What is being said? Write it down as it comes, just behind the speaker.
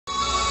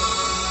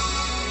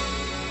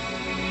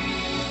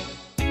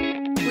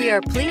We are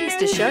pleased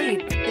to show you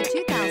the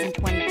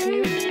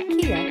 2022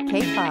 Kia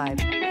K5.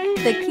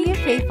 The Kia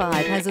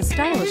K5 has a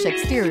stylish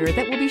exterior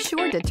that will be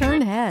sure to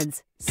turn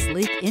heads.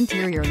 Sleek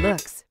interior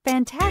looks,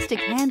 fantastic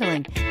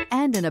handling,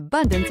 and an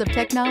abundance of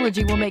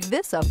technology will make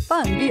this a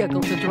fun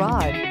vehicle to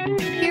drive.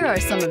 Here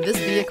are some of this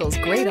vehicle's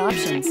great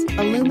options: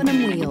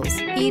 aluminum wheels,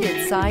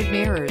 heated side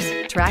mirrors,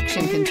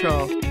 traction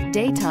control,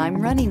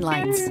 daytime running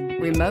lights,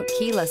 remote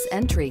keyless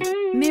entry,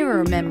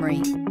 mirror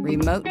memory,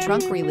 remote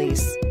trunk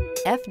release,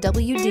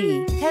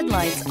 FWD,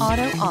 headlights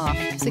auto off,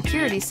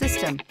 security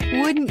system.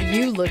 Wouldn't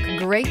you look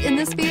great in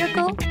this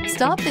vehicle?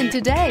 Stop in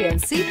today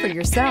and see for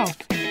yourself.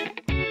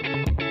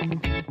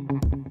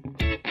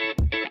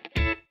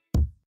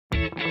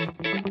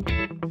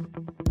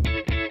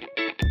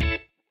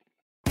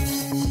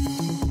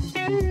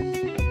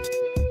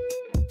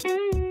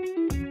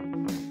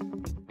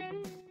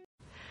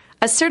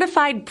 A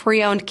certified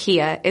pre-owned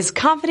Kia is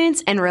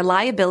confidence and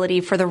reliability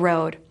for the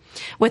road.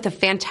 With a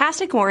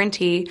fantastic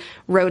warranty,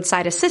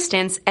 roadside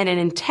assistance, and an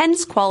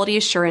intense quality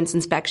assurance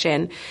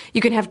inspection, you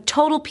can have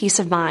total peace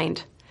of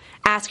mind.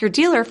 Ask your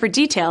dealer for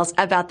details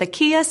about the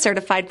Kia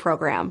Certified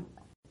Program.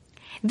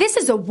 This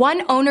is a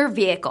one-owner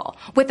vehicle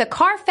with a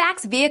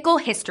CARFAX Vehicle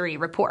History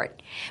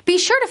Report. Be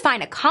sure to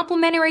find a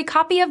complimentary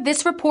copy of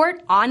this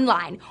report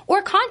online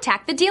or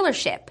contact the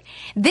dealership.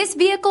 This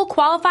vehicle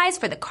qualifies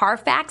for the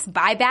CARFAX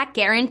Buyback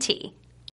Guarantee.